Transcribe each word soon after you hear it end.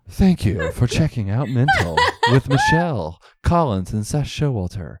Thank you for checking out Mental with Michelle Collins and Seth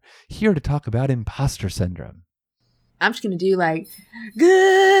Showalter, here to talk about imposter syndrome. I'm just going to do like,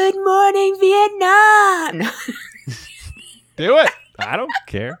 good morning, Vietnam. Do it. I don't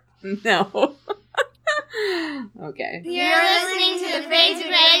care. No. Okay. You're listening to the Fade to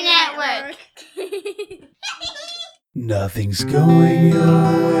Gray Network. Nothing's going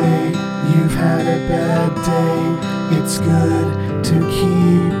your way. You've had a bad day. It's good to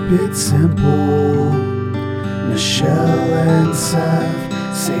keep it simple. Michelle and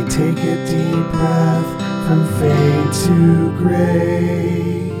Seth say take a deep breath from fade to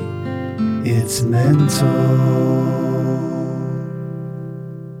gray. It's mental.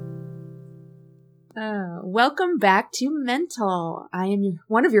 Welcome back to Mental. I am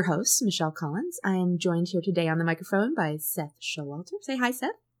one of your hosts, Michelle Collins. I am joined here today on the microphone by Seth Showalter. Say hi, Seth.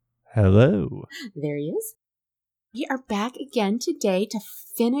 Hello. There he is. We are back again today to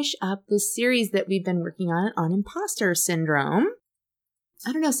finish up this series that we've been working on imposter syndrome.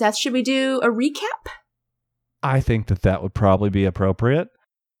 I don't know, Seth, should we do a recap? I think that would probably be appropriate.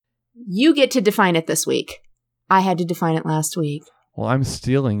 You get to define it this week. I had to define it last week. Well, I'm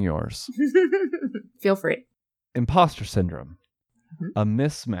stealing yours. Feel free. Imposter syndrome. A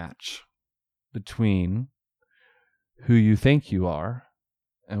mismatch between who you think you are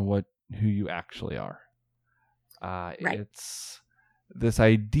and who you actually are. Right. It's this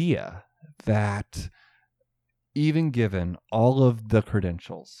idea that even given all of the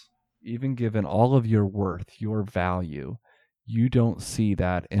credentials, even given all of your worth, your value, you don't see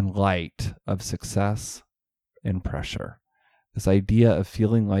that in light of success and pressure. This idea of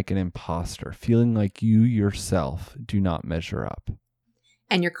feeling like an imposter, feeling like you yourself do not measure up.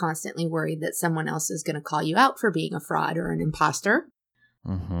 And you're constantly worried that someone else is going to call you out for being a fraud or an imposter.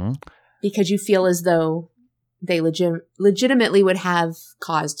 Mm-hmm. Because you feel as though they legitimately would have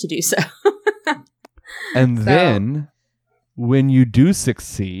cause to do so. And then when you do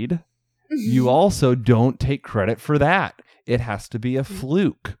succeed, you also don't take credit for that. It has to be a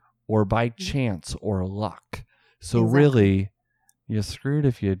fluke or by chance or luck. So really, you're screwed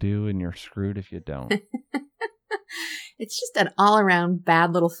if you do and you're screwed if you don't. It's just an all-around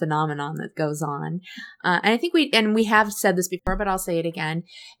bad little phenomenon that goes on. And I think we have said this before, but I'll say it again.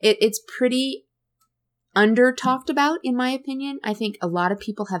 It's pretty under-talked about, in my opinion. I think a lot of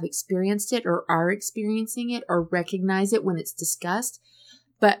people have experienced it or are experiencing it or recognize it when it's discussed,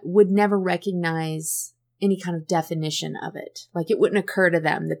 but would never recognize any kind of definition of it. Like it wouldn't occur to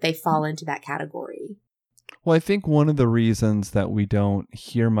them that they fall into that category. Well, I think one of the reasons that we don't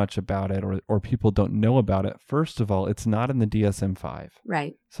hear much about it or people don't know about it, first of all, it's not in the DSM-5.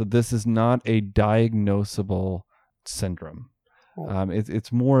 Right. So this is not a diagnosable syndrome. Right.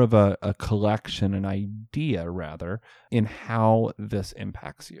 It's more of a collection, an idea rather, in how this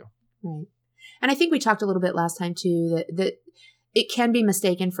impacts you. Right. And I think we talked a little bit last time too, that it can be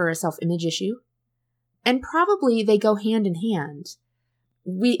mistaken for a self-image issue. And probably they go hand in hand.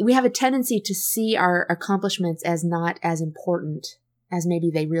 We have a tendency to see our accomplishments as not as important as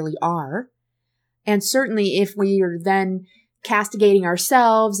maybe they really are. And certainly if we are then castigating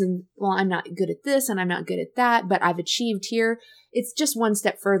ourselves and, well, I'm not good at this and I'm not good at that, but I've achieved here, it's just one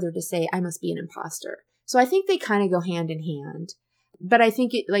step further to say I must be an imposter. So I think they kind of go hand in hand. But I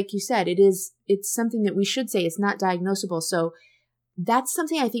think it, like you said, it's something that we should say it's not diagnosable. So that's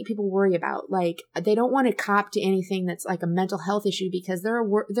something I think people worry about. Like they don't want to cop to anything that's like a mental health issue because they're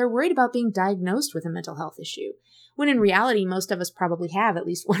worried about being diagnosed with a mental health issue. When in reality, most of us probably have at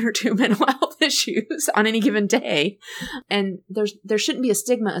least one or two mental health issues on any given day. And there shouldn't be a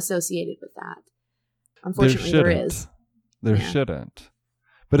stigma associated with that. Unfortunately, there is. There shouldn't.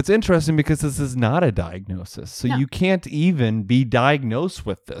 But it's interesting because this is not a diagnosis. So you can't even be diagnosed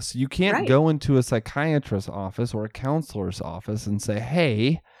with this. You can't go into a psychiatrist's office or a counselor's office and say,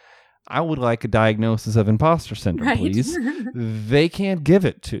 hey, I would like a diagnosis of imposter syndrome, please. They can't give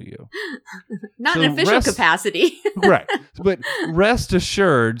it to you. Not in official capacity. Right. But rest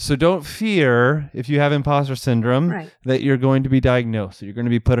assured, so don't fear if you have imposter syndrome that you're going to be diagnosed. So you're going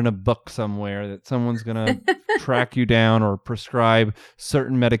to be put in a book somewhere that someone's going to track you down or prescribe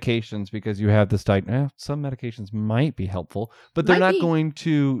certain medications because you have this diagnosis. Some medications might be helpful, but they're not going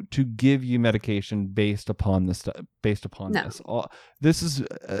to give you medication based upon this. This is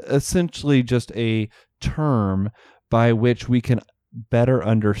essentially just a term by which we can better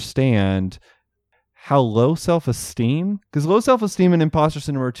understand how low self-esteem, because low self-esteem and imposter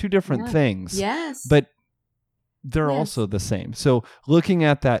syndrome are two different things. Yes. But they're also the same. So looking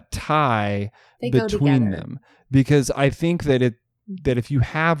at that tie between them, because I think that if you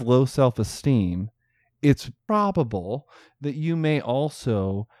have low self-esteem, it's probable that you may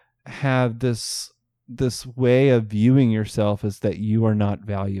also have this way of viewing yourself as that you are not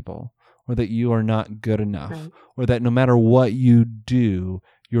valuable, or that you are not good enough, right. or that no matter what you do,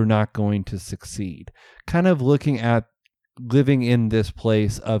 you're not going to succeed. Kind of looking at living in this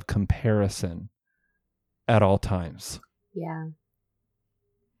place of comparison at all times. Yeah.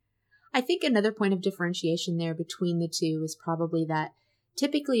 I think another point of differentiation there between the two is probably that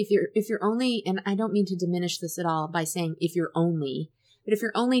typically if you're only, and I don't mean to diminish this at all by saying if you're only, but if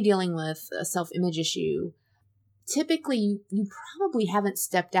you're only dealing with a self-image issue, typically you probably haven't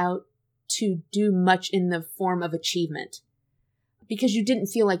stepped out to do much in the form of achievement because you didn't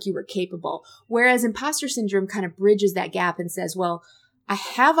feel like you were capable. Whereas imposter syndrome kind of bridges that gap and says, well, I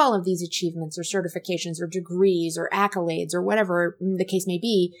have all of these achievements or certifications or degrees or accolades or whatever the case may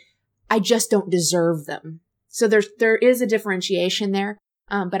be. I just don't deserve them. So there is a differentiation there.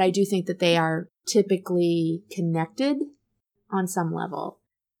 But I do think that they are typically connected on some level.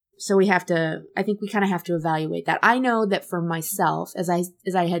 So I think we kind of have to evaluate that. I know that for myself, as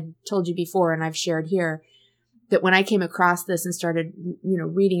I had told you before, and I've shared here, that when I came across this and started,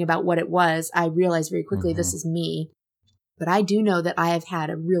 reading about what it was, I realized very quickly, this is me. But I do know that I have had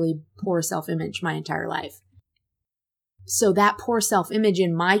a really poor self-image my entire life. So that poor self-image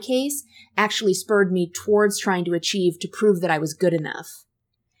in my case actually spurred me towards trying to achieve to prove that I was good enough.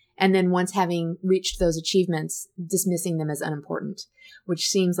 And then once having reached those achievements, dismissing them as unimportant, which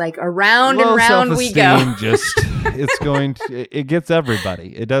seems like around and round we go. It gets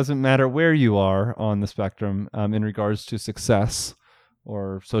everybody. It doesn't matter where you are on the spectrum in regards to success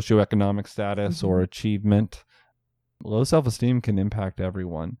or socioeconomic status or achievement. Low self-esteem can impact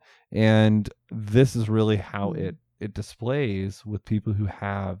everyone. And this is really how it displays with people who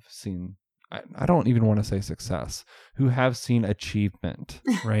have seen, I don't even want to say success, who have seen achievement,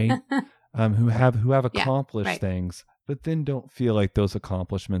 right? Who have accomplished things, but then don't feel like those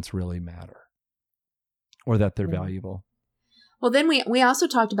accomplishments really matter or that they're valuable. Well, then we also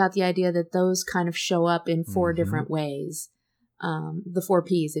talked about the idea that those kind of show up in 4 different ways. The 4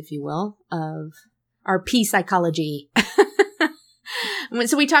 Ps, if you will, of our P psychology.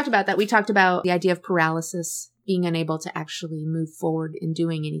 So we talked about that. We talked about the idea of paralysis, being unable to actually move forward in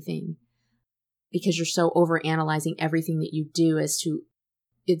doing anything because you're so overanalyzing everything that you do as to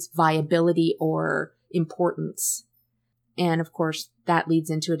its viability or importance. And of course, that leads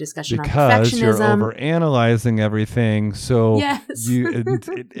into a discussion on perfectionism. Because you're overanalyzing everything. So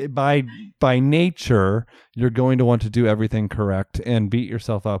by nature, you're going to want to do everything correct and beat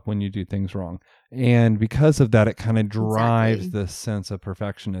yourself up when you do things wrong. And because of that, it kind of drives this sense of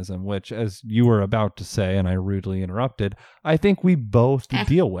perfectionism, which, as you were about to say, and I rudely interrupted, I think we both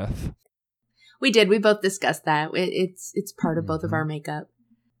deal with. We did. We both discussed that. It's part of both of our makeup.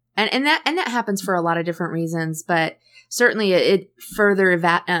 And that happens for a lot of different reasons, but certainly it further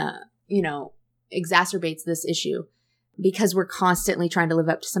exacerbates this issue because we're constantly trying to live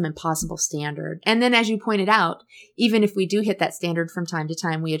up to some impossible standard. And then, as you pointed out, even if we do hit that standard from time to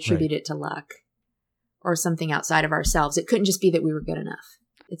time, we attribute it to luck or something outside of ourselves. It couldn't just be that we were good enough.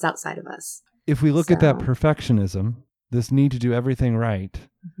 It's outside of us. If we look at that perfectionism, this need to do everything right,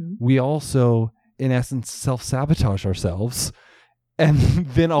 we also, in essence, self-sabotage ourselves and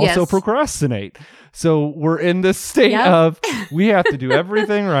then also procrastinate. So we're in this state of we have to do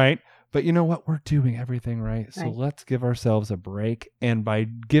everything right, but you know what? We're doing everything right. So let's give ourselves a break. And by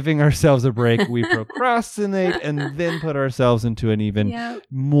giving ourselves a break, we procrastinate and then put ourselves into an even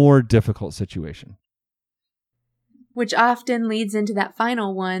more difficult situation. Which often leads into that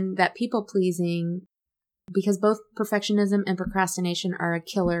final one, that people-pleasing, because both perfectionism and procrastination are a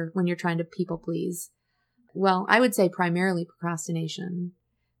killer when you're trying to people-please. Well, I would say primarily procrastination.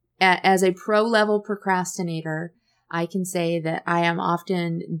 As a pro-level procrastinator, I can say that I am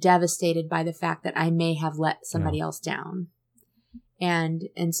often devastated by the fact that I may have let somebody else down. And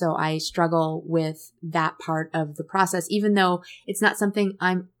so I struggle with that part of the process, even though it's not something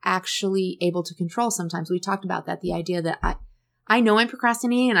I'm actually able to control sometimes. We talked about that, the idea that I know I'm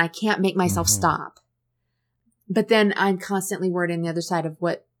procrastinating and I can't make myself stop. But then I'm constantly worried on the other side of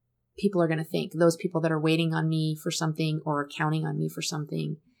what people are going to think. Those people that are waiting on me for something or counting on me for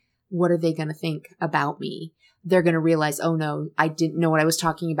something, what are they going to think about me? They're going to realize, oh no, I didn't know what I was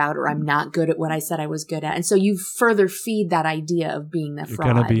talking about, or I'm not good at what I said I was good at. And so you further feed that idea of being the fraud.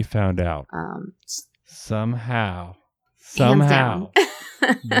 You're going to be found out. Somehow,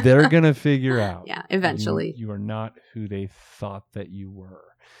 they're going to figure out. Yeah, eventually. You are not who they thought that you were.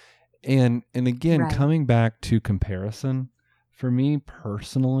 And again, coming back to comparison, for me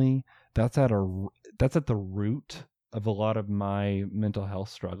personally, that's at the root of a lot of my mental health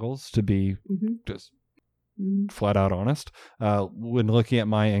struggles, to be just flat out honest. When looking at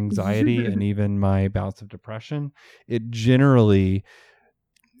my anxiety and even my bouts of depression, it generally,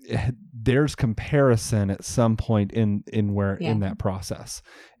 there's comparison at some point in that process.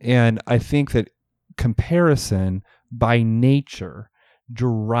 And I think that comparison by nature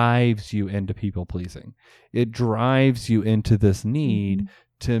drives you into people pleasing. It drives you into this need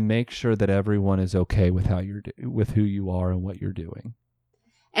to make sure that everyone is okay with with who you are and what you're doing.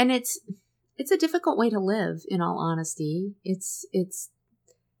 And it's a difficult way to live, in all honesty. It's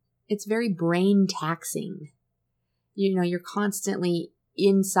very brain taxing. You're constantly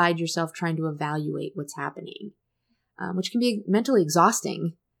inside yourself trying to evaluate what's happening, which can be mentally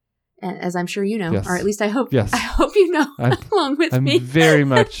exhausting, as I'm sure you know, or at least I hope you know along with me. I'm very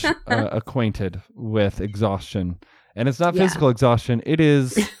much acquainted with exhaustion. And it's not physical exhaustion. It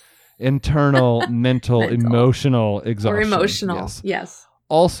is internal, mental, emotional exhaustion. Or emotional, yes.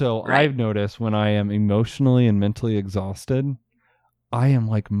 Also, I've noticed when I am emotionally and mentally exhausted, I am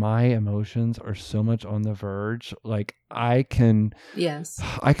like, my emotions are so much on the verge. Like I can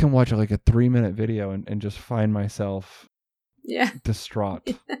watch like a 3-minute video and just find myself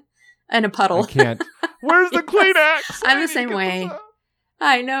distraught. In a puddle. I can't. Where's the Kleenex? I'm the same way.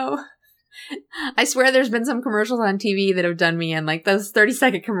 I know. I swear there's been some commercials on TV that have done me in. Like those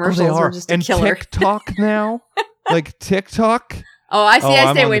 30-second commercials are just a killer. TikTok now? Like TikTok? Oh, I see.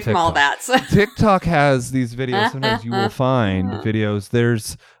 I stay away from all that. So. TikTok has these videos. Sometimes you will find videos.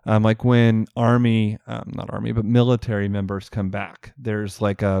 There's like when military members come back. There's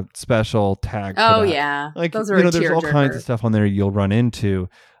like a special tag. Oh, yeah. Like, those are there's all kinds of stuff on there you'll run into.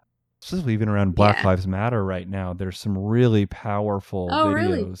 Especially even around Black Lives Matter right now. There's some really powerful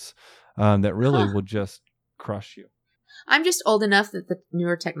videos that really will just crush you. I'm just old enough that the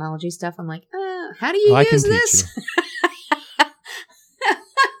newer technology stuff, I'm like, how do you use this?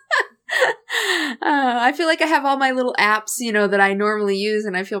 I feel like I have all my little apps, that I normally use,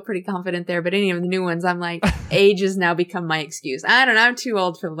 and I feel pretty confident there. But any of the new ones, I'm like, age has now become my excuse. I don't know. I'm too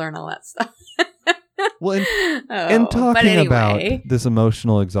old to learn all that stuff. Well, in talking about this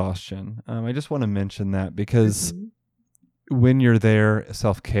emotional exhaustion, I just want to mention that because when you're there,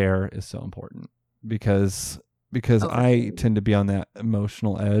 self-care is so important because I tend to be on that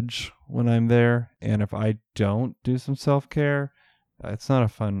emotional edge when I'm there. And if I don't do some self-care, it's not a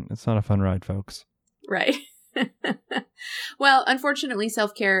fun ride, folks. Right. Well, unfortunately,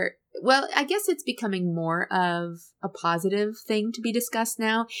 self-care, I guess it's becoming more of a positive thing to be discussed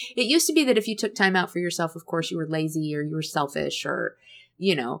now. It used to be that if you took time out for yourself, of course, you were lazy or you were selfish or,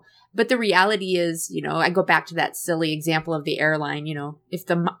 but the reality is, I go back to that silly example of the airline, if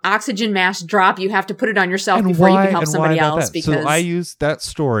the oxygen mask drop, you have to put it on yourself before you can help somebody else. Because So I used that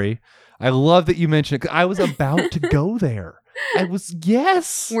story. I love that you mentioned it. I was about to go there.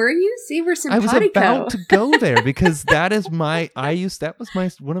 Were you? See, we're simpatico. I was about to go there because that is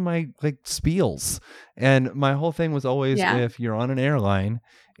one of my like spiels. And my whole thing was always if you're on an airline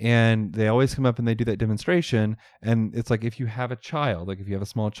and they always come up and they do that demonstration. And it's like, if you have a child, like if you have a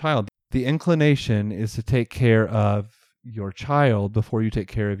small child, the inclination is to take care of your child before you take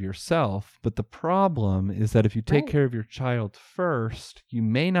care of yourself. But the problem is that if you take care of your child first, you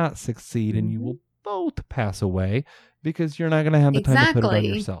may not succeed and you will both pass away because you're not going to have the time to put it on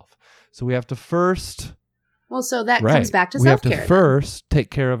yourself. So we have to first... Well, so that comes back to self-care. We have to first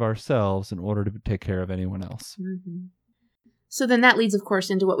take care of ourselves in order to take care of anyone else. Mm-hmm. So then that leads, of course,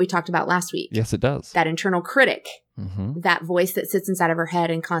 into what we talked about last week. Yes, it does. That internal critic, that voice that sits inside of our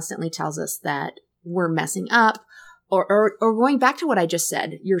head and constantly tells us that we're messing up. Or going back to what I just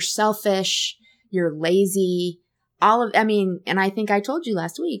said, you're selfish, you're lazy, and I think I told you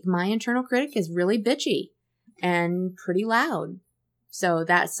last week, my internal critic is really bitchy and pretty loud. So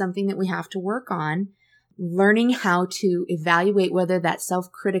that's something that we have to work on, learning how to evaluate whether that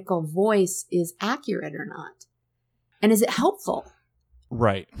self-critical voice is accurate or not. And is it helpful?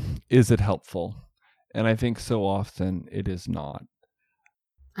 Right. Is it helpful? And I think so often it is not.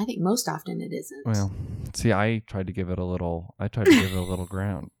 I think most often it isn't. Well, see, I tried to give it a little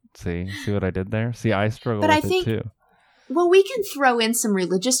ground. See what I did there? See, I struggle with it too. Well, we can throw in some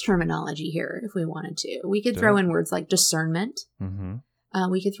religious terminology here if we wanted to. We could throw in words like discernment.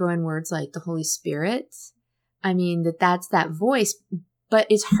 Mm-hmm. We could throw in words like the Holy Spirit. I mean, that's that voice, but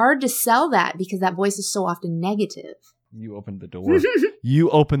it's hard to sell that because that voice is so often negative. You opened the door. You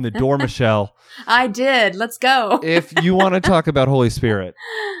opened the door, Michelle. I did. Let's go. If you want to talk about Holy Spirit.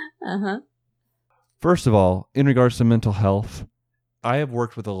 First of all, in regards to mental health, I have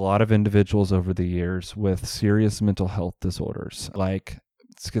worked with a lot of individuals over the years with serious mental health disorders like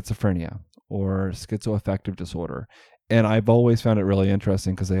schizophrenia or schizoaffective disorder. And I've always found it really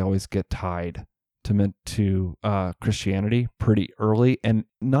interesting because they always get tied to sentiment to Christianity pretty early, and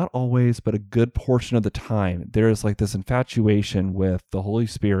not always, but a good portion of the time, there is like this infatuation with the Holy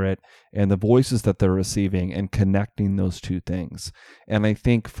Spirit and the voices that they're receiving and connecting those two things. And I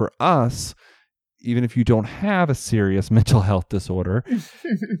think for us, even if you don't have a serious mental health disorder,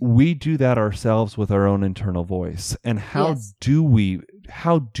 we do that ourselves with our own internal voice. And how do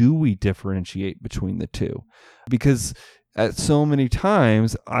we differentiate between the two? Because at so many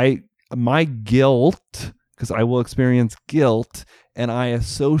times, my guilt, because I will experience guilt, and I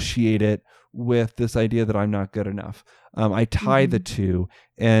associate it with this idea that I'm not good enough. I tie the two,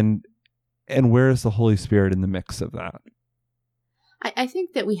 and where is the Holy Spirit in the mix of that? I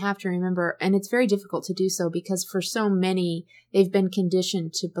think that we have to remember, and it's very difficult to do so because for so many, they've been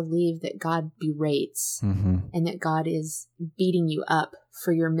conditioned to believe that God berates and that God is beating you up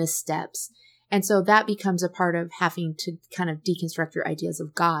for your missteps. And so that becomes a part of having to kind of deconstruct your ideas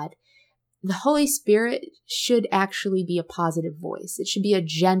of God. The Holy Spirit should actually be a positive voice. It should be a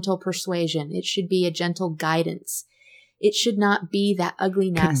gentle persuasion. It should be a gentle guidance. It should not be that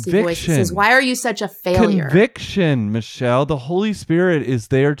ugly, nasty voice that says, why are you such a failure? Conviction, Michelle. The Holy Spirit is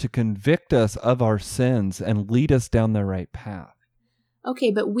there to convict us of our sins and lead us down the right path.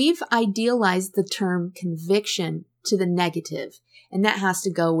 Okay, but we've idealized the term conviction to the negative, and that has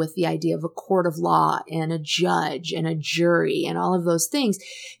to go with the idea of a court of law and a judge and a jury and all of those things.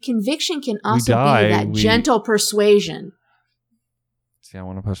 Conviction can also be that gentle persuasion. See, I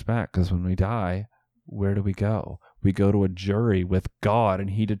want to push back because when we die, where do we go? We go to a jury with God,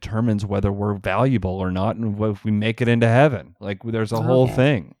 and he determines whether we're valuable or not, and if we make it into heaven. Like, there's a whole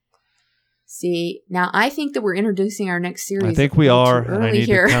thing. See, now I think that we're introducing our next series. I think we are, and I need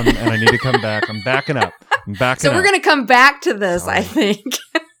to come back. I'm backing up. So we're going to come back to this, I think.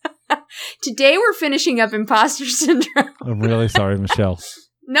 Today we're finishing up imposter syndrome. I'm really sorry, Michelle.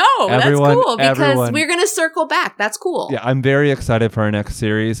 No, that's cool because we're going to circle back. That's cool. Yeah, I'm very excited for our next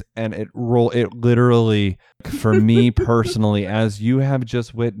series, and it literally, for me personally, as you have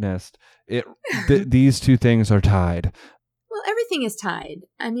just witnessed, these two things are tied. Well, everything is tied.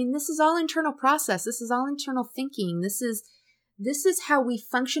 I mean, this is all internal process. This is all internal thinking. This is how we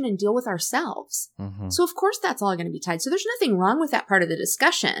function and deal with ourselves. So of course that's all going to be tied. So there's nothing wrong with that part of the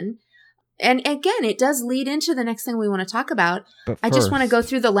discussion. And again, it does lead into the next thing we want to talk about. But I just want to go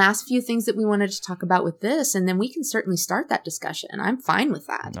through the last few things that we wanted to talk about with this, and then we can certainly start that discussion. I'm fine with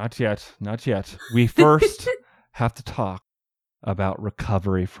that. Not yet. We first have to talk about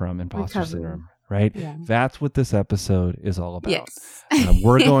recovery from imposter syndrome, right? Yeah. That's what this episode is all about. Yes.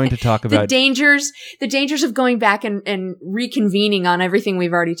 We're going to talk about the dangers of going back and reconvening on everything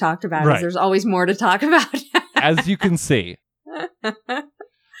we've already talked about. Right. There's always more to talk about. As you can see.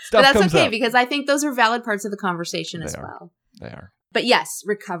 But that's okay because I think those are valid parts of the conversation as well. They are. But yes,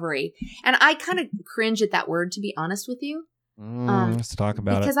 recovery. And I kind of cringe at that word, to be honest with you. Let's talk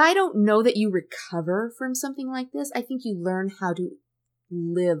about because I don't know that you recover from something like this. I think you learn how to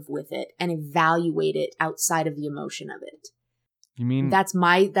live with it and evaluate it outside of the emotion of it. You mean that's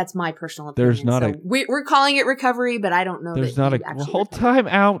my personal opinion. There's not we're calling it recovery, but I don't know. There's not a whole time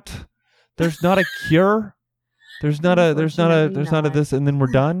out. There's not a cure. There's not a this and then we're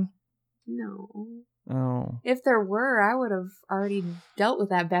done? No. Oh. If there were, I would have already dealt with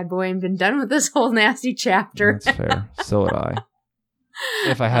that bad boy and been done with this whole nasty chapter. That's fair. So would I.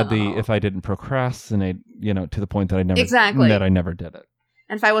 If I didn't procrastinate, to the point that I never did it.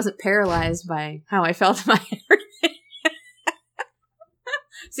 And if I wasn't paralyzed by how I felt about everything.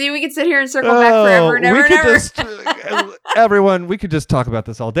 See, we could sit here and circle back forever and ever and ever. Everyone, we could just talk about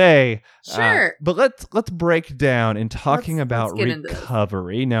this all day. Sure. But let's break down in talking about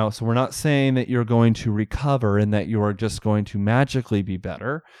recovery. Now, so we're not saying that you're going to recover and that you are just going to magically be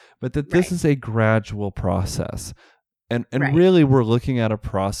better, but that this is a gradual process. And really, we're looking at a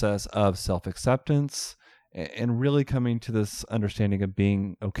process of self-acceptance and really coming to this understanding of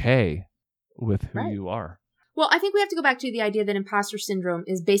being okay with who you are. Well, I think we have to go back to the idea that imposter syndrome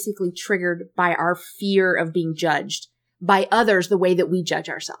is basically triggered by our fear of being judged by others the way that we judge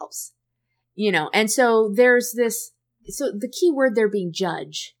ourselves. And so there's this, so the key word there being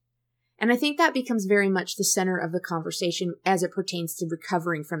judge. And I think that becomes very much the center of the conversation as it pertains to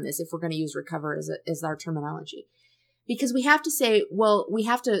recovering from this, if we're going to use recover as our terminology. Because we have to say, well, we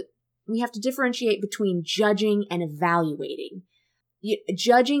have to differentiate between judging and evaluating.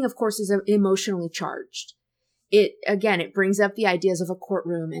 Judging, of course, is emotionally charged. It brings up the ideas of a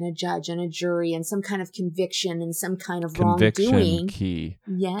courtroom and a judge and a jury and some kind of conviction and some kind of wrongdoing. Key.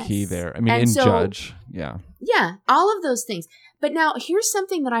 Yes. Key there. I mean, judge. Yeah. Yeah. All of those things. But now here's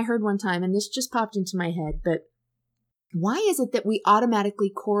something that I heard one time, and this just popped into my head, but Why is it that we automatically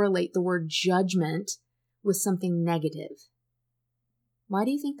correlate the word judgment with something negative? Why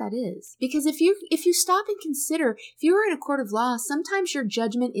do you think that is? Because if you stop and consider, if you were in a court of law, sometimes your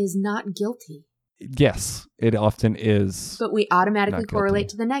judgment is not guilty. Yes, it often is. But we automatically correlate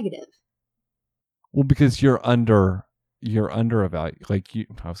to the negative. Well, because you're under evaluation.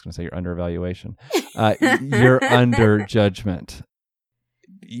 I was going to say you're under evaluation. You're under judgment.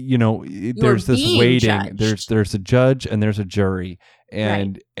 There's this waiting. Judged. There's a judge and there's a jury,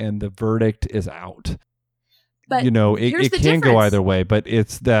 and the verdict is out. But it can go either way, but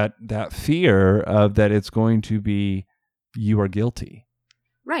it's that fear of that it's going to be you are guilty.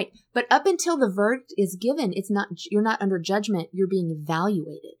 Right. But up until the verdict is given, you're not under judgment, you're being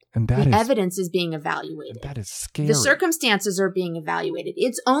evaluated. And the evidence is being evaluated. That is scary. The circumstances are being evaluated.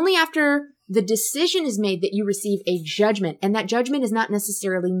 It's only after the decision is made that you receive a judgment, and that judgment is not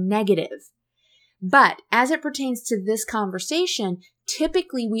necessarily negative. But as it pertains to this conversation,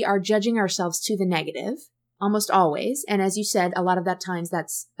 typically we are judging ourselves to the negative, almost always. And as you said, a lot of that times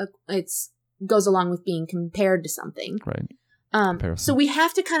goes along with being compared to something. Right. So we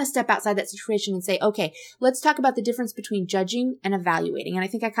have to kind of step outside that situation and say, okay, let's talk about the difference between judging and evaluating. And I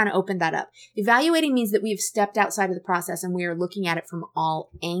think I kind of opened that up. Evaluating means that we've stepped outside of the process and we are looking at it from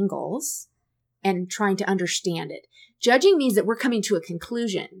all angles and trying to understand it. Judging means that we're coming to a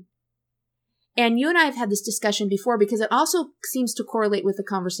conclusion. And you and I have had this discussion before because it also seems to correlate with the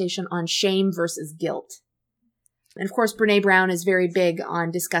conversation on shame versus guilt. And of course, Brene Brown is very big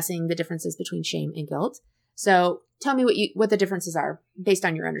on discussing the differences between shame and guilt. So tell me what the differences are based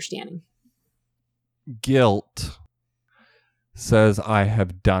on your understanding. Guilt says I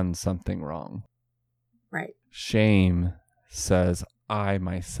have done something wrong. Right. Shame says I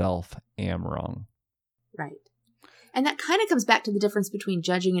myself am wrong. Right. And that kind of comes back to the difference between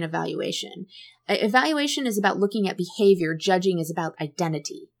judging and evaluation. Evaluation is about looking at behavior. Judging is about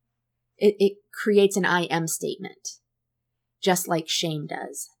identity. It creates an I am statement, just like shame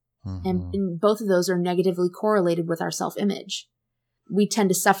does. Mm-hmm. And both of those are negatively correlated with our self-image. We tend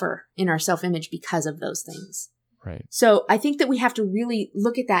to suffer in our self-image because of those things. Right. So I think that we have to really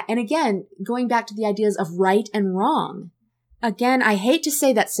look at that. And again, going back to the ideas of right and wrong. Again, I hate to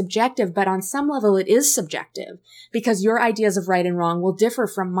say that's subjective, but on some level it is subjective because your ideas of right and wrong will differ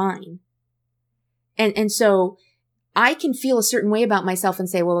from mine. And so I can feel a certain way about myself and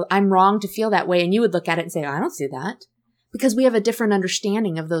say, well, I'm wrong to feel that way. And you would look at it and say, I don't see that. Because we have a different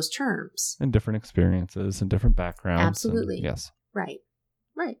understanding of those terms. And different experiences and different backgrounds. Absolutely. Yes. Right.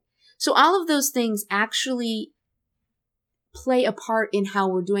 So all of those things actually play a part in how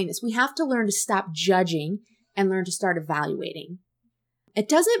we're doing this. We have to learn to stop judging and learn to start evaluating. It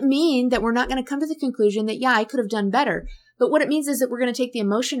doesn't mean that we're not going to come to the conclusion that, yeah, I could have done better. But what it means is that we're going to take the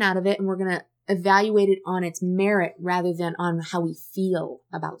emotion out of it and we're going to evaluate it on its merit rather than on how we feel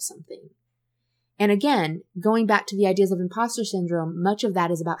about something. And again, going back to the ideas of imposter syndrome, much of that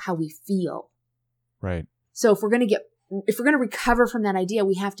is about how we feel. Right. So if we're going to recover from that idea,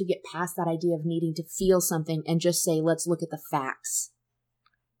 we have to get past that idea of needing to feel something and just say, let's look at the facts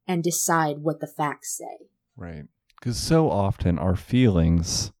and decide what the facts say. Right. Because so often our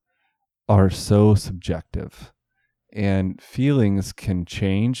feelings are so subjective and feelings can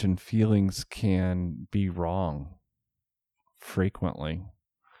change and feelings can be wrong frequently.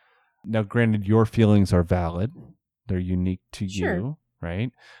 Now, granted, your feelings are valid. They're unique to you,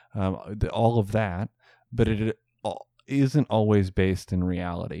 right? All of that, but it isn't always based in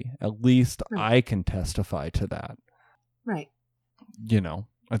reality. At least I can testify to that. Right.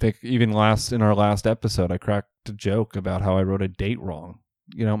 I think even in our last episode, I cracked a joke about how I wrote a date wrong.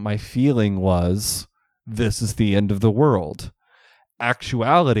 My feeling was, this is the end of the world.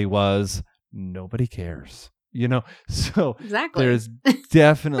 Actuality was, nobody cares. So exactly. There's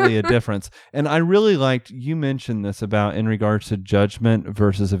definitely a difference. And I really liked, you mentioned this about in regards to judgment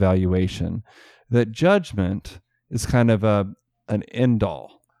versus evaluation, that judgment is kind of an end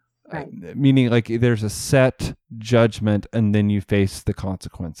all, right. Meaning like there's a set judgment and then you face the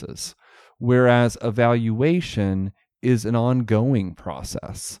consequences. Whereas evaluation is an ongoing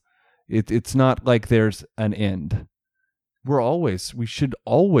process. It's not like there's an end. We should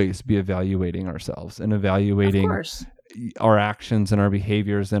always be evaluating ourselves and evaluating our actions and our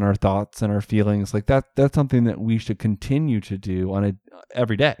behaviors and our thoughts and our feelings. Like that's something that we should continue to do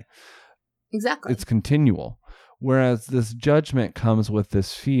every day. Exactly. It's continual. Whereas this judgment comes with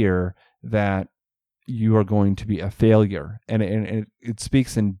this fear that you are going to be a failure. And it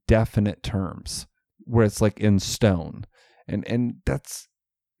speaks in definite terms where it's like in stone. And that's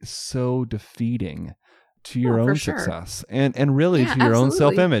so defeating. to your own success and really to your own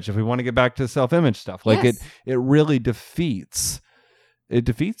self-image. If we want to get back to self-image stuff, like it really defeats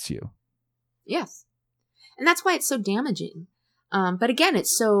you. Yes. And that's why it's so damaging. But again,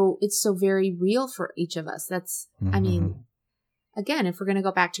 it's so very real for each of us. That's, I mean, again, if we're going to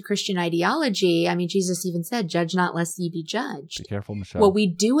go back to Christian ideology, I mean, Jesus even said, judge not lest ye be judged. Be careful, Michelle. Well, we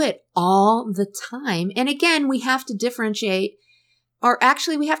do it all the time. And again, we have to differentiate, or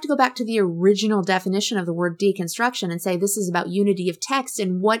actually we have to go back to the original definition of the word deconstruction and say, this is about unity of text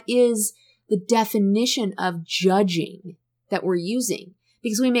and what is the definition of judging that we're using,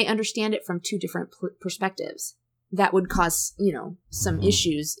 because we may understand it from two different perspectives. That would cause, some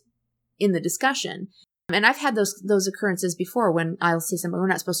issues in the discussion. And I've had those occurrences before when I'll say something, we're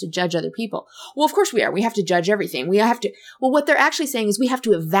not supposed to judge other people. Well, of course we are. We have to judge everything. What they're actually saying is we have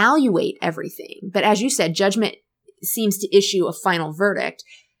to evaluate everything. But as you said, judgment seems to issue a final verdict.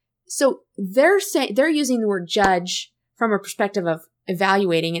 So they're using the word judge from a perspective of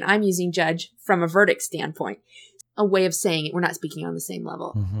evaluating, and I'm using judge from a verdict standpoint. A way of saying it. We're not speaking on the same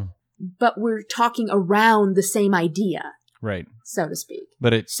level, but we're talking around the same idea. Right. So to speak.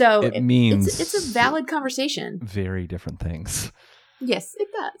 But it means it's a valid conversation. Very different things. Yes, it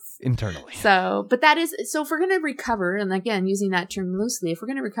does. Internally. So if we're going to recover, and again, using that term loosely, if we're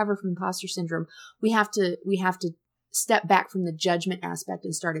going to recover from imposter syndrome, we have to step back from the judgment aspect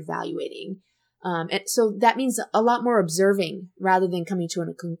and start evaluating. And so that means a lot more observing rather than coming to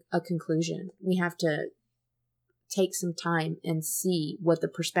a conclusion. We have to take some time and see what the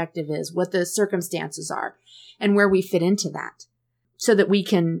perspective is, what the circumstances are, and where we fit into that, so that we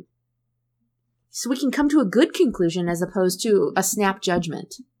can come to a good conclusion as opposed to a snap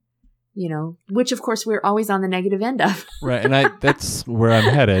judgment, which of course we're always on the negative end of. Right. And that's where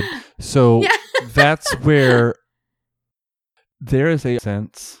I'm headed. So that's where there is a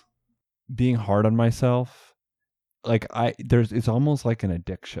sense being hard on myself. Like it's almost like an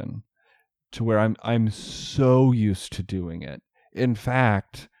addiction. To where I'm so used to doing it. In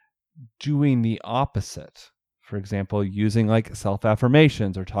fact, doing the opposite. For example, using like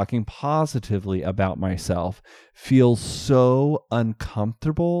self-affirmations or talking positively about myself feels so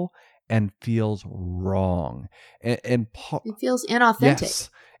uncomfortable and feels wrong. And it feels inauthentic. Yes.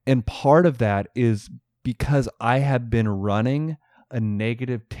 And part of that is because I have been running a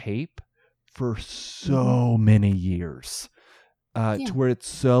negative tape for so many years. To where it's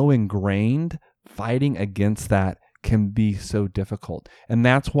so ingrained, fighting against that can be so difficult. And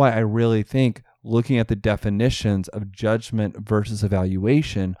that's why I really think looking at the definitions of judgment versus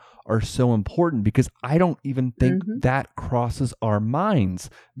evaluation are so important, because I don't even think that crosses our minds,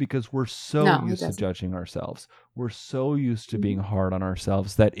 because we're so used to judging ourselves. We're so used to being hard on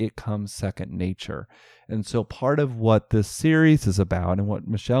ourselves that it comes second nature. And so part of what this series is about, and what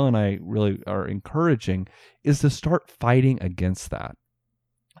Michelle and I really are encouraging, is to start fighting against that,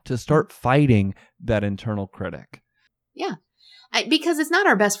 to start fighting that internal critic. Yeah. Because it's not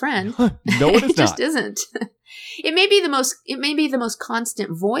our best friend. No, it is it just isn't. It may be the most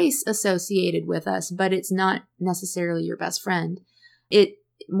constant voice associated with us, but it's not necessarily your best friend. It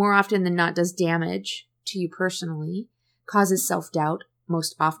more often than not does damage to you personally, causes self-doubt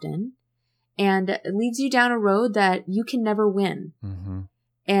most often, and leads you down a road that you can never win.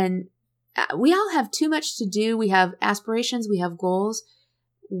 And we all have too much to do. We have aspirations. We have goals.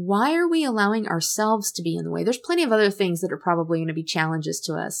 Why are we allowing ourselves to be in the way? There's plenty of other things that are probably going to be challenges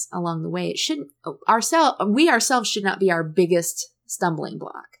to us along the way. It shouldn't, we ourselves should not be our biggest stumbling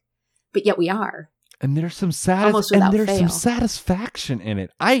block, but yet we are. And there's some some satisfaction in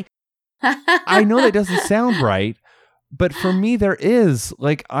it. I know that doesn't sound right, but for me there is.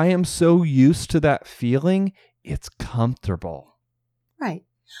 Like, I am so used to that feeling. It's comfortable. Right.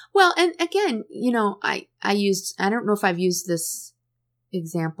 Well, and again, I don't know if I've used this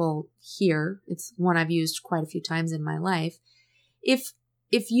example here. It's one I've used quite a few times in my life. If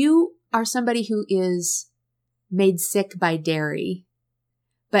you are somebody who is made sick by dairy,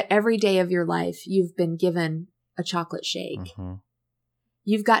 but every day of your life you've been given a chocolate shake,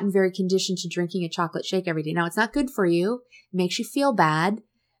 you've gotten very conditioned to drinking a chocolate shake every day. Now, it's not good for you. It makes you feel bad.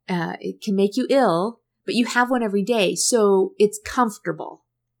 It can make you ill, but you have one every day, so it's comfortable.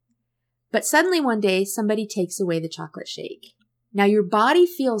 But suddenly one day somebody takes away the chocolate shake. Now your body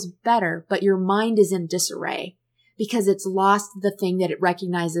feels better, but your mind is in disarray because it's lost the thing that it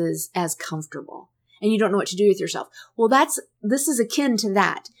recognizes as comfortable, and you don't know what to do with yourself. Well, this is akin to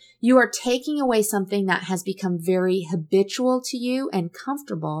that. You are taking away something that has become very habitual to you and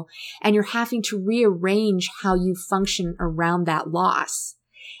comfortable, and you're having to rearrange how you function around that loss.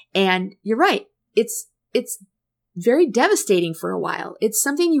 And you're right. It's very devastating for a while. It's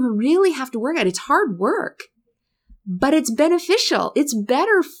something you really have to work at. It's hard work, but it's beneficial. It's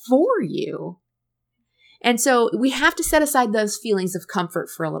better for you. And so we have to set aside those feelings of comfort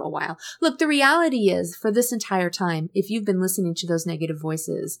for a little while. Look, the reality is for this entire time, if you've been listening to those negative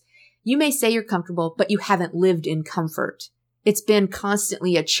voices, you may say you're comfortable, but you haven't lived in comfort. It's been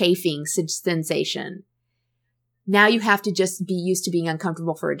constantly a chafing sensation. Now you have to just be used to being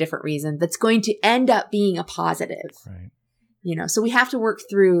uncomfortable for a different reason that's going to end up being a positive. Right. You know, so we have to work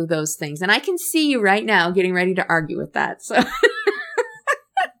through those things. And I can see you right now getting ready to argue with that. So I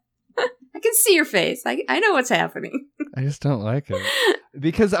can see your face. I know what's happening. I just don't like it.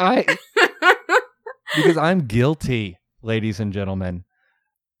 Because I'm guilty, ladies and gentlemen.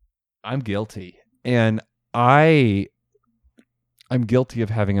 I'm guilty. And I'm guilty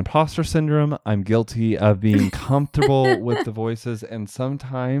of having imposter syndrome. I'm guilty of being comfortable with the voices. And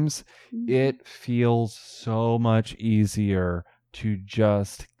sometimes it feels so much easier to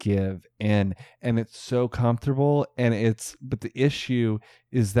just give in. And it's so comfortable. But the issue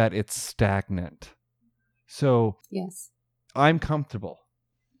is that it's stagnant. So yes, I'm comfortable.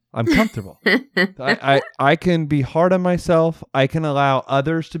 I can be hard on myself. I can allow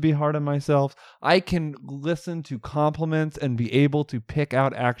others to be hard on myself. I can listen to compliments and be able to pick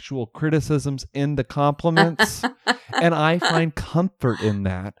out actual criticisms in the compliments. And I find comfort in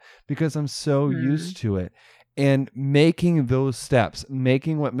that because I'm so used to it. And making those steps,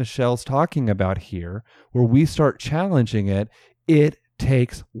 making what Michelle's talking about here, where we start challenging it, it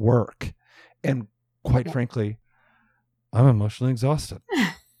takes work. And quite frankly, I'm emotionally exhausted.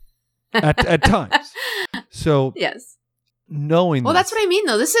 At times. So yes, knowing that's what I mean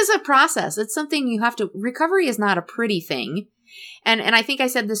though. This is a process. It's something you have to, recovery is not a pretty thing. And I think I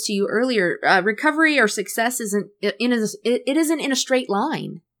said this to you earlier, recovery or success isn't in a straight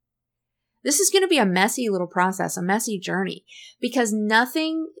line. This is going to be a messy little process, a messy journey, because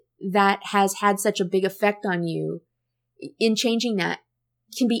nothing that has had such a big effect on you in changing that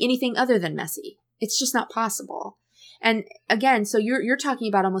can be anything other than messy. It's just not possible. And again, so you're talking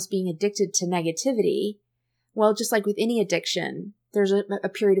about almost being addicted to negativity. Well, just like with any addiction, there's a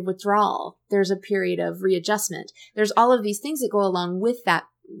period of withdrawal. There's a period of readjustment. There's all of these things that go along with that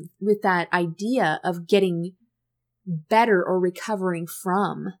idea of getting better or recovering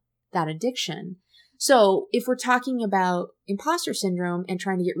from that addiction. So if we're talking about imposter syndrome and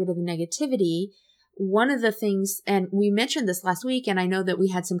trying to get rid of the negativity, one of the things, and we mentioned this last week, and I know that we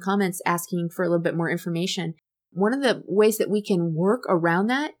had some comments asking for a little bit more information. One of the ways that we can work around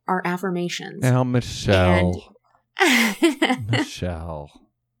that are affirmations. Now, Michelle,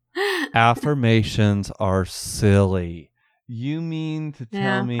 affirmations are silly. You mean to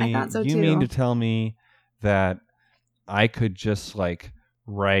tell me? I thought so too. Mean to tell me that I could just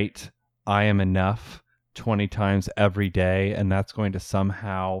write "I am enough" 20 times every day, and that's going to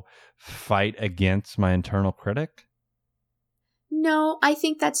somehow fight against my internal critic? No, I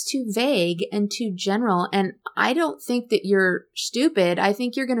think that's too vague and too general. And I don't think that you're stupid. I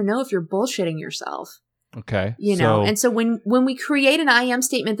think you're going to know if you're bullshitting yourself. Okay. You know, and so when we create an I am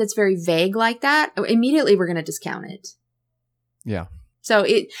statement that's very vague like that, immediately we're going to discount it. Yeah. So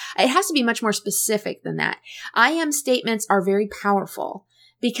it has to be much more specific than that. I am statements are very powerful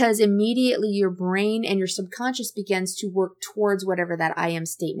because immediately your brain and your subconscious begins to work towards whatever that I am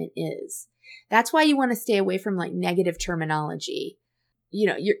statement is. That's why you want to stay away from negative terminology,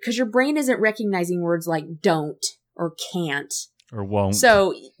 because your brain isn't recognizing words like don't or can't or won't.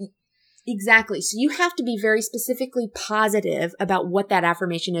 So exactly. So you have to be very specifically positive about what that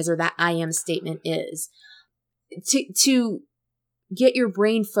affirmation is or that I am statement is to get your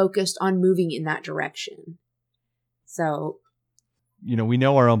brain focused on moving in that direction. So, we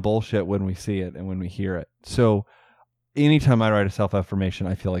know our own bullshit when we see it and when we hear it. So anytime I write a self-affirmation,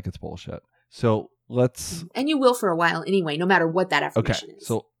 I feel like it's bullshit. So and you will for a while anyway, no matter what that affirmation is.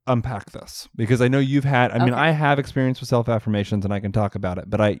 So unpack this because I know you've had, I have experience with self-affirmations and I can talk about it,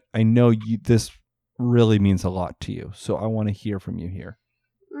 but I know this really means a lot to you. So I want to hear from you here.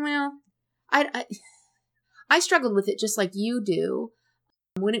 Well, I struggled with it just like you do.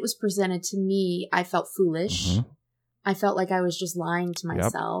 When it was presented to me, I felt foolish. Mm-hmm. I felt like I was just lying to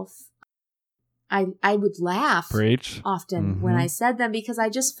myself. Yep. I would laugh often when I said them because I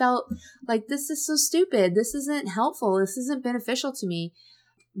just felt like this is so stupid. This isn't helpful. This isn't beneficial to me.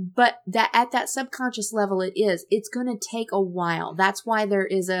 But that at that subconscious level, it's going to take a while. That's why there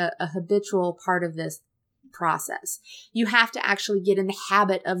is a habitual part of this process. You have to actually get in the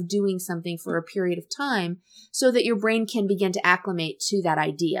habit of doing something for a period of time so that your brain can begin to acclimate to that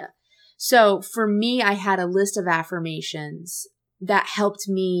idea. So for me, I had a list of affirmations that helped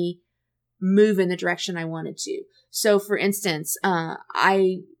me move in the direction I wanted to. So for instance,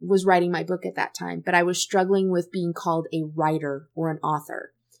 I was writing my book at that time, but I was struggling with being called a writer or an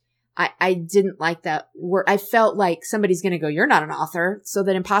author. I didn't like that word. I felt like somebody's going to go, you're not an author. So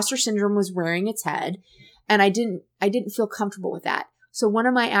that imposter syndrome was rearing its head. And I didn't feel comfortable with that. So one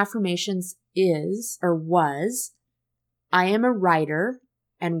of my affirmations was, I am a writer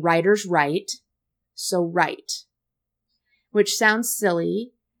and writers write. So write, which sounds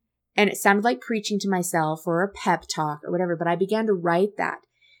silly. And it sounded like preaching to myself or a pep talk or whatever, but I began to write that.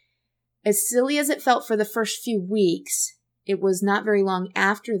 As silly as it felt for the first few weeks, it was not very long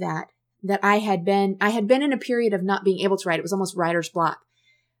after that I had been in a period of not being able to write. It was almost writer's block.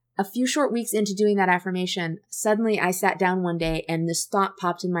 A few short weeks into doing that affirmation, suddenly I sat down one day and this thought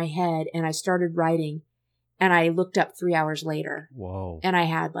popped in my head and I started writing, and I looked up 3 hours later. Whoa. And I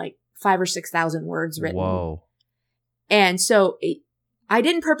had like 5,000 or 6,000 words written. Whoa. And so I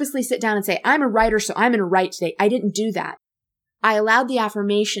didn't purposely sit down and say, I'm a writer, so I'm going to write today. I didn't do that. I allowed the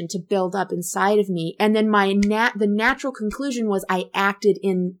affirmation to build up inside of me. And then the natural conclusion was I acted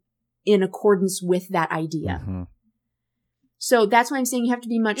in accordance with that idea. Mm-hmm. So that's why I'm saying you have to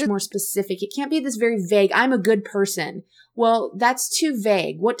be much more specific. It can't be this very vague, I'm a good person. Well, that's too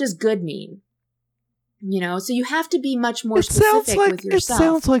vague. What does good mean? So you have to be much more specific with yourself. It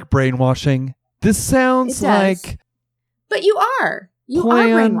sounds like brainwashing. This sounds like... But you are. You are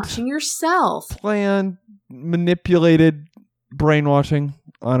brainwashing yourself. Planned, manipulated brainwashing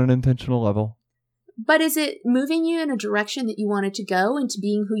on an intentional level. But is it moving you in a direction that you want it to go into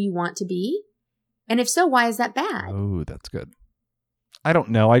being who you want to be? And if so, why is that bad? Oh, that's good. I don't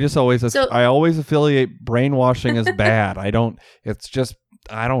know. I always affiliate brainwashing as bad. I don't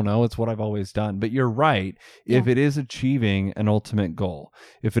know. It's what I've always done. But you're right. Yeah. If it is achieving an ultimate goal,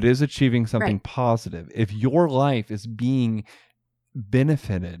 if it is achieving something positive, if your life is being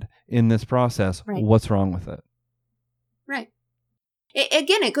benefited in this process, what's wrong with it? Right.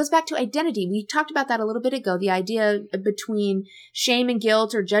 Again, it goes back to identity. We talked about that a little bit ago. The idea between shame and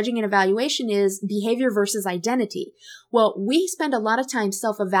guilt or judging and evaluation is behavior versus identity. Well, we spend a lot of time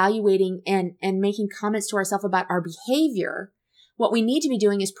self-evaluating and making comments to ourselves about our behavior. What we need to be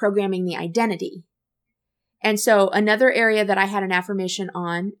doing is programming the identity. And so another area that I had an affirmation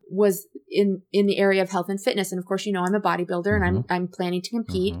on was in the area of health and fitness. And of course, I'm a bodybuilder and I'm planning to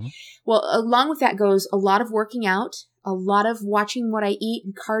compete. Mm-hmm. Well, along with that goes a lot of working out, a lot of watching what I eat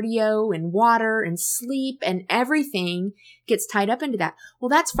and cardio and water and sleep, and everything gets tied up into that. Well,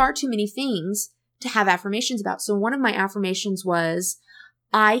 that's far too many things to have affirmations about. So one of my affirmations was,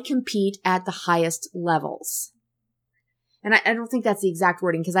 I compete at the highest levels. And I don't think that's the exact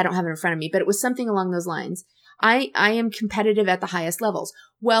wording because I don't have it in front of me, but it was something along those lines. I am competitive at the highest levels.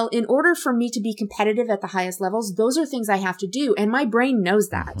 Well, in order for me to be competitive at the highest levels, those are things I have to do. And my brain knows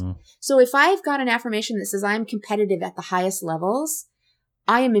that. Mm-hmm. So if I've got an affirmation that says I am competitive at the highest levels,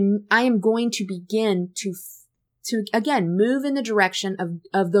 I am going to begin to again, move in the direction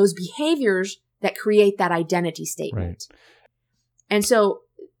of those behaviors that create that identity statement. Right. And so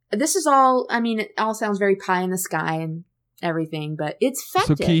this is all, it all sounds very pie in the sky and everything, but it's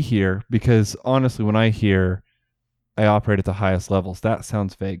effective. So key here, because honestly, when I hear I operate at the highest levels, that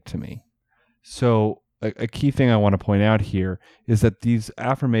sounds vague to me. So a key thing I want to point out here is that these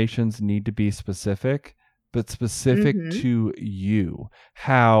affirmations need to be specific, but specific to you,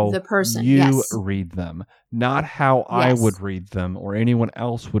 how the person, you read them, not how I would read them or anyone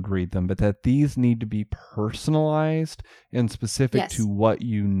else would read them, but that these need to be personalized and specific to what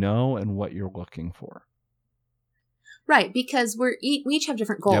you know and what you're looking for. Right, because we each have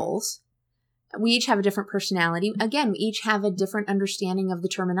different goals. Yep. We each have a different personality. Again, we each have a different understanding of the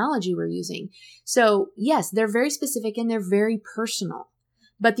terminology we're using. So yes, they're very specific and they're very personal.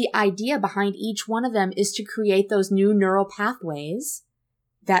 But the idea behind each one of them is to create those new neural pathways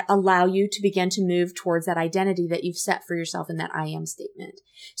that allow you to begin to move towards that identity that you've set for yourself in that I am statement.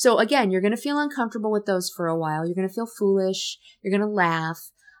 So again, you're going to feel uncomfortable with those for a while. You're going to feel foolish. You're going to laugh.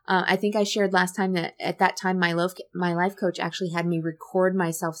 I think I shared last time that at that time, my life coach actually had me record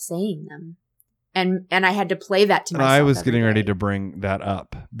myself saying them. And I had to play that to myself. I was getting ready to bring that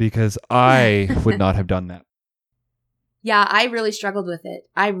up because I would not have done that. Yeah, I really struggled with it.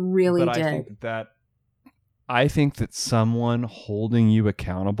 I really did. I think that someone holding you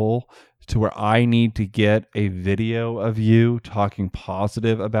accountable to where I need to get a video of you talking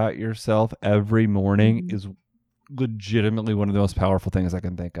positive about yourself every morning is legitimately one of the most powerful things I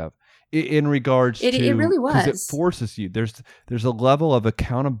can think of. In regards to, it really was, because it forces you. There's a level of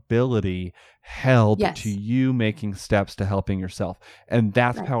accountability held to you making steps to helping yourself, and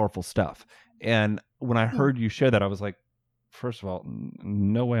that's powerful stuff. And when I heard you share that, I was like, first of all,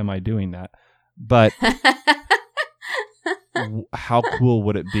 no way am I doing that. But how cool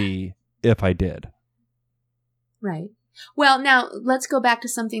would it be if I did? Right. Well, now let's go back to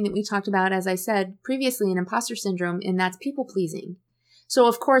something that we talked about, as I said previously, in imposter syndrome, and that's people pleasing. So,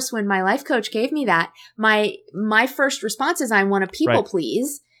 of course, when my life coach gave me that, my first response is I want to people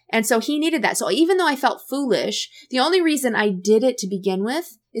please. And so he needed that. So even though I felt foolish, the only reason I did it to begin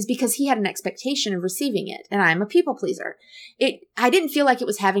with is because he had an expectation of receiving it. And I'm a people pleaser. I didn't feel like it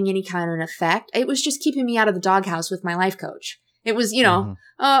was having any kind of an effect. It was just keeping me out of the doghouse with my life coach. It was,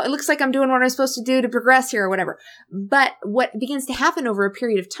 it looks like I'm doing what I'm supposed to do to progress here or whatever. But what begins to happen over a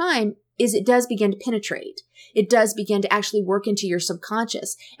period of time is it does begin to penetrate. It does begin to actually work into your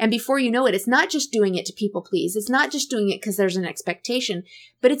subconscious. And before you know it, it's not just doing it to people please. It's not just doing it because there's an expectation,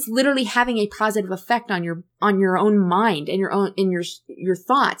 but it's literally having a positive effect on your own mind and your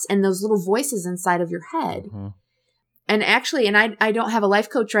thoughts and those little voices inside of your head. Mm-hmm. And actually, I don't have a life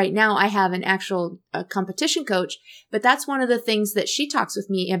coach right now. I have an actual competition coach, but that's one of the things that she talks with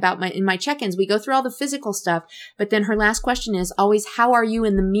me about in my check-ins. We go through all the physical stuff, but then her last question is always, how are you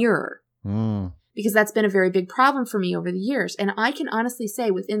in the mirror? Mm. Because that's been a very big problem for me over the years. And I can honestly say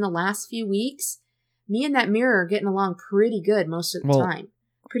within the last few weeks, me and that mirror are getting along pretty good most of the time.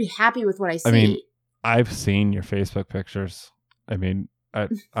 Pretty happy with what I see. I mean, I've seen your Facebook pictures. I mean,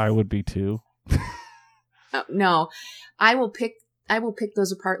 I would be too. Oh, no, I will pick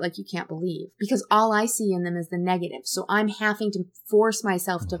those apart like you can't believe, because all I see in them is the negative. So I'm having to force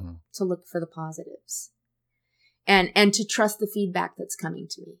myself to look for the positives and to trust the feedback that's coming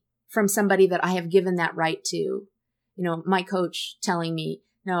to me from somebody that I have given that right to, my coach telling me,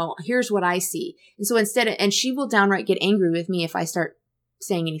 no, here's what I see. And so and she will downright get angry with me if I start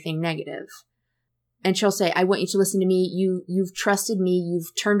saying anything negative. And she'll say, I want you to listen to me. You've trusted me.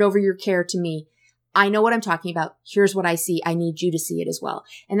 You've turned over your care to me. I know what I'm talking about. Here's what I see. I need you to see it as well.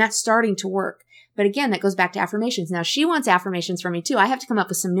 And that's starting to work. But again, that goes back to affirmations. Now, she wants affirmations from me too. I have to come up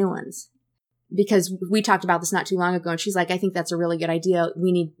with some new ones because we talked about this not too long ago. And she's like, I think that's a really good idea.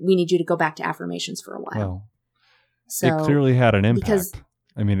 We need you to go back to affirmations for a while. Well, so it clearly had an impact. Because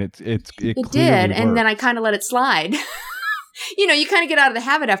I mean, it did. Worked. And then I kind of let it slide. You kind of get out of the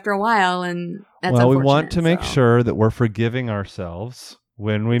habit after a while. And that's unfortunate. We want to make sure that we're forgiving ourselves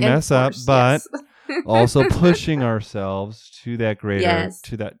when we mess up, but also pushing ourselves to that greater,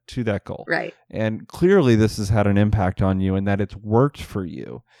 to that goal. Right. And clearly this has had an impact on you and that it's worked for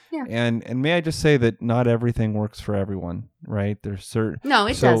you. Yeah. And may I just say that not everything works for everyone, right? There's certain. No,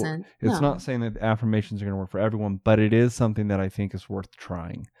 it doesn't. It's not saying that affirmations are going to work for everyone, but it is something that I think is worth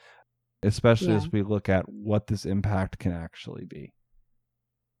trying, especially as we look at what this impact can actually be.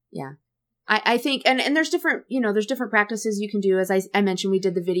 Yeah. I think, and there's different, there's different practices you can do. As I mentioned, we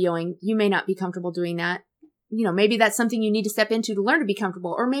did the videoing. You may not be comfortable doing that. Maybe that's something you need to step into to learn to be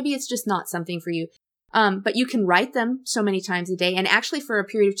comfortable, or maybe it's just not something for you. But you can write them so many times a day. And actually for a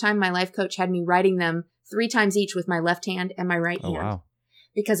period of time, my life coach had me writing them 3 times each with my left hand and my right hand. Wow.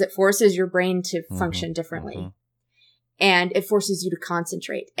 Because it forces your brain to function differently. Mm-hmm. And it forces you to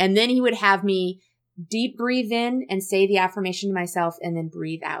concentrate. And then he would have me deep breathe in and say the affirmation to myself and then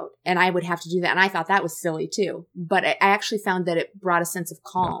breathe out. And I would have to do that. And I thought that was silly too. But I actually found that it brought a sense of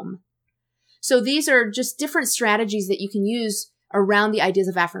calm. Yeah. So these are just different strategies that you can use around the ideas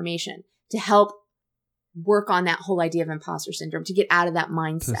of affirmation to help work on that whole idea of imposter syndrome, to get out of that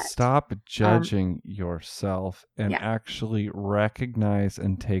mindset. To stop judging yourself and actually recognize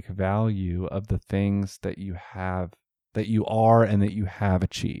and take value of the things that you have, that you are, and that you have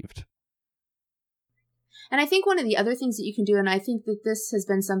achieved. And I think one of the other things that you can do, and I think that this has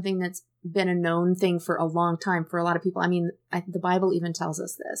been something that's been a known thing for a long time for a lot of people. I mean, the Bible even tells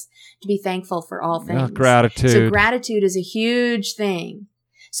us this, to be thankful for all things. Gratitude. So gratitude is a huge thing.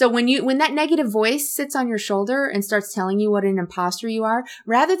 So when that negative voice sits on your shoulder and starts telling you what an imposter you are,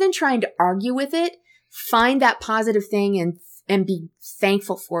 rather than trying to argue with it, find that positive thing and be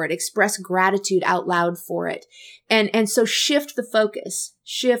thankful for it. Express gratitude out loud for it. And so shift the focus,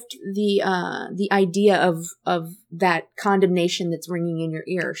 shift the idea of that condemnation that's ringing in your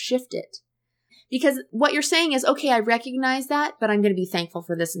ear, shift it. Because what you're saying is, okay, I recognize that, but I'm going to be thankful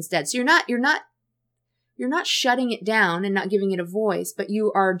for this instead. So you're not shutting it down and not giving it a voice, but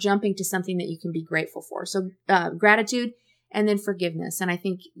you are jumping to something that you can be grateful for. So, gratitude and then forgiveness. And I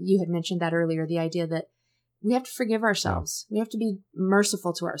think you had mentioned that earlier, the idea that we have to forgive ourselves. We have to be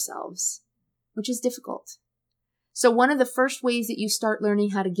merciful to ourselves, which is difficult. So one of the first ways that you start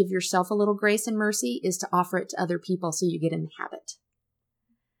learning how to give yourself a little grace and mercy is to offer it to other people so you get in the habit.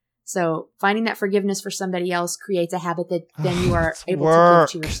 So finding that forgiveness for somebody else creates a habit that then you are able to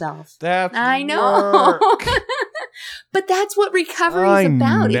give to yourself. That's I know. But that's what recovery is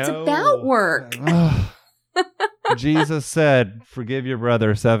about. It's about work. Jesus said, forgive your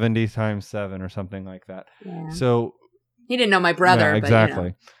brother 70 times 7 or something like that. Yeah. So he didn't know my brother. Yeah,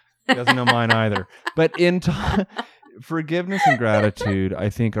 exactly. But, He doesn't know mine either. But forgiveness and gratitude, I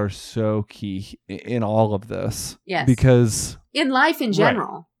think, are so key in all of this. Yes. Because in life in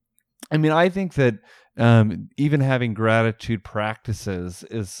general. Right. I mean, I think that even having gratitude practices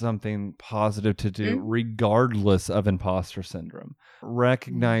is something positive to do, regardless of imposter syndrome.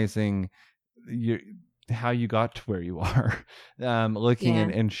 Recognizing how you got to where you are, looking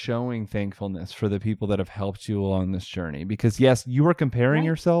and showing thankfulness for the people that have helped you along this journey. Because yes, you are comparing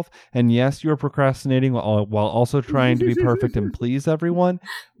yourself, and yes, you are procrastinating while also trying to be perfect and please everyone.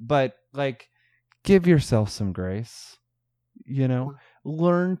 But like, give yourself some grace,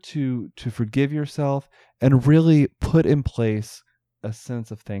 learn to forgive yourself and really put in place a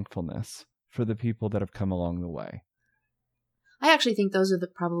sense of thankfulness for the people that have come along the way. I actually think those are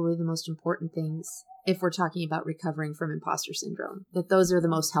probably the most important things if we're talking about recovering from imposter syndrome, that those are the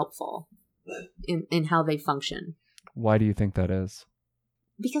most helpful in how they function. Why do you think that is?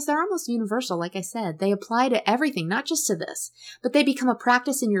 Because they're almost universal. Like I said, they apply to everything, not just to this, but they become a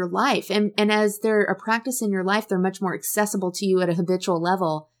practice in your life. And as they're a practice in your life, they're much more accessible to you at a habitual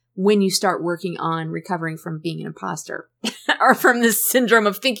level when you start working on recovering from being an imposter or from this syndrome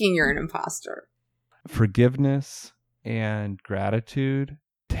of thinking you're an imposter. Forgiveness and gratitude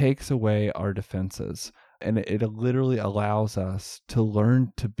takes away our defenses, and it literally allows us to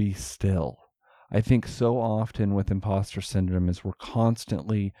learn to be still. I think so often with imposter syndrome is we're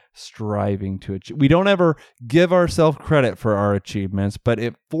constantly striving to achieve. We don't ever give ourselves credit for our achievements, but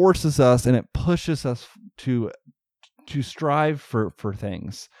it forces us and it pushes us to strive for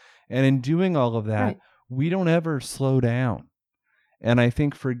things. And in doing all of that, we don't ever slow down. And I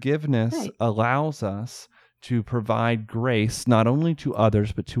think forgiveness allows us to provide grace, not only to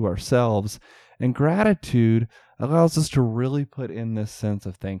others, but to ourselves. And gratitude allows us to really put in this sense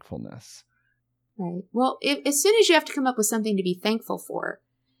of thankfulness. Right. Well, as soon as you have to come up with something to be thankful for,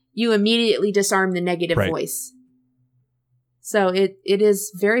 you immediately disarm the negative voice. So it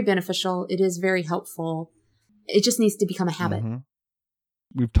is very beneficial. It is very helpful. It just needs to become a habit. Mm-hmm.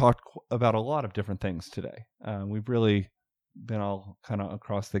 We've talked about a lot of different things today. We've really been all kind of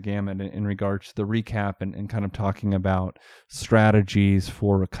across the gamut in regards to the recap and kind of talking about strategies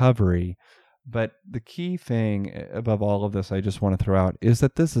for recovery. But the key thing above all of this I just want to throw out is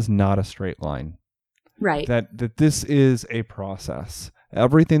that this is not a straight line. Right. That this is a process.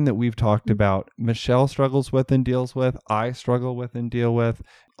 Everything that we've talked about, Michelle struggles with and deals with, I struggle with and deal with,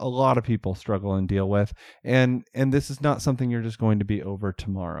 a lot of people struggle and deal with. And this is not something you're just going to be over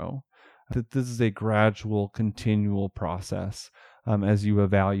tomorrow. That this is a gradual, continual process as you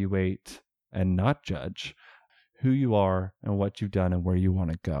evaluate and not judge who you are and what you've done and where you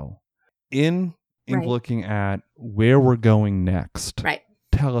want to go. In looking at where we're going next,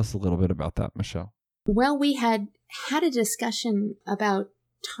 tell us a little bit about that, Michelle. Well, we had a discussion about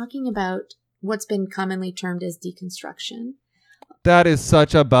talking about what's been commonly termed as deconstruction. That is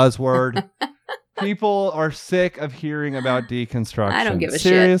such a buzzword. People are sick of hearing about deconstruction. I don't give a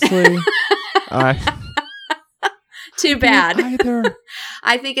Seriously? shit. Too bad.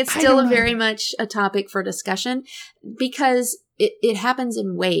 I think it's still very much a topic for discussion because it happens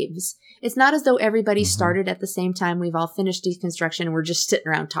in waves. It's not as though everybody started at the same time. We've all finished deconstruction and we're just sitting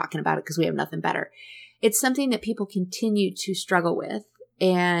around talking about it because we have nothing better. It's something that people continue to struggle with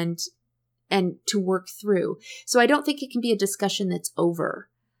and to work through. So I don't think it can be a discussion that's over.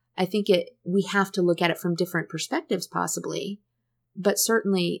 I think we have to look at it from different perspectives possibly, but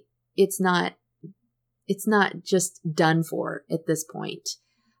certainly it's not just done for at this point.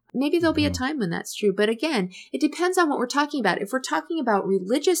 Maybe there'll be a time when that's true. But again, it depends on what we're talking about. If we're talking about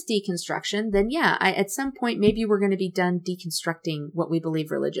religious deconstruction, then at some point, maybe we're going to be done deconstructing what we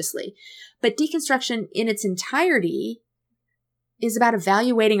believe religiously. But deconstruction in its entirety is about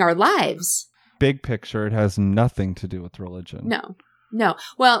evaluating our lives. Big picture, it has nothing to do with religion. No.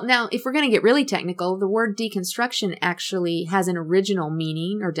 Well, now, if we're going to get really technical, the word deconstruction actually has an original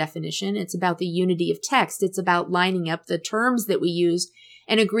meaning or definition. It's about the unity of text. It's about lining up the terms that we use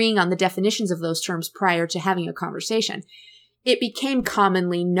and agreeing on the definitions of those terms prior to having a conversation. It became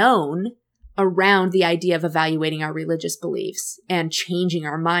commonly known around the idea of evaluating our religious beliefs and changing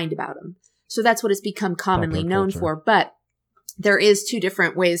our mind about them. So that's what it's become commonly known for. But there is two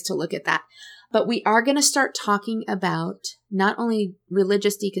different ways to look at that. But we are going to start talking about not only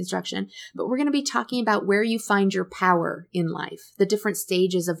religious deconstruction, but we're going to be talking about where you find your power in life, the different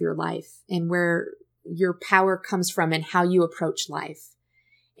stages of your life and where your power comes from and how you approach life.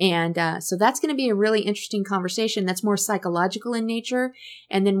 And so that's going to be a really interesting conversation that's more psychological in nature.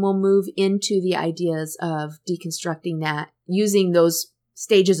 And then we'll move into the ideas of deconstructing that, using those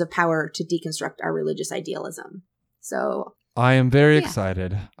stages of power to deconstruct our religious idealism. So I am very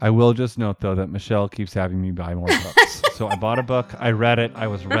excited. I will just note, though, that Michelle keeps having me buy more books. So I bought a book, I read it, I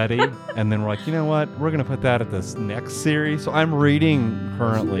was ready, and then we're like, you know what? We're going to put that at this next series. So I'm reading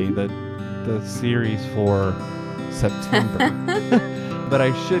currently the series for September. But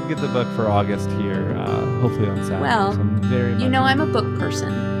I should get the book for August here, hopefully on Saturday. Well, so I'm a book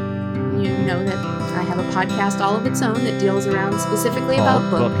person. You know that I have a podcast all of its own that deals around specifically about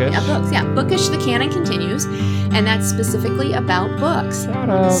Bookish. books. Yeah, Bookish, The Canon Continues, and that's specifically about books. Shout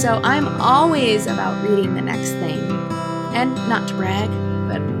out. So I'm always about reading the next thing. And not to brag,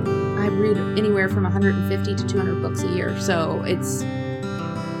 but I read anywhere from 150 to 200 books a year. So it's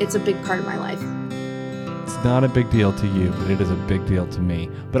a big part of my life. It's not a big deal to you, but it is a big deal to me.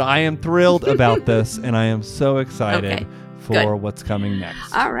 But I am thrilled about this, and I am so excited for what's coming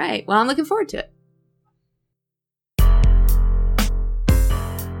next. All right. Well, I'm looking forward to it.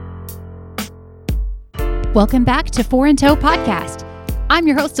 Welcome back to Four in Tow Podcast. I'm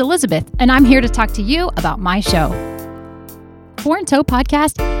your host, Elizabeth, and I'm here to talk to you about my show. Four in Tow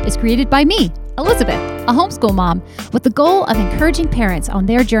Podcast is created by me, Elizabeth, a homeschool mom, with the goal of encouraging parents on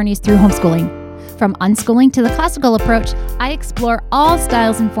their journeys through homeschooling. From unschooling to the classical approach, I explore all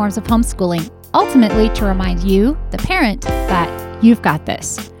styles and forms of homeschooling, ultimately to remind you, the parent, that you've got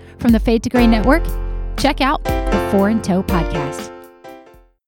this. From the Fade to Gray Network, check out the Four in Tow Podcast.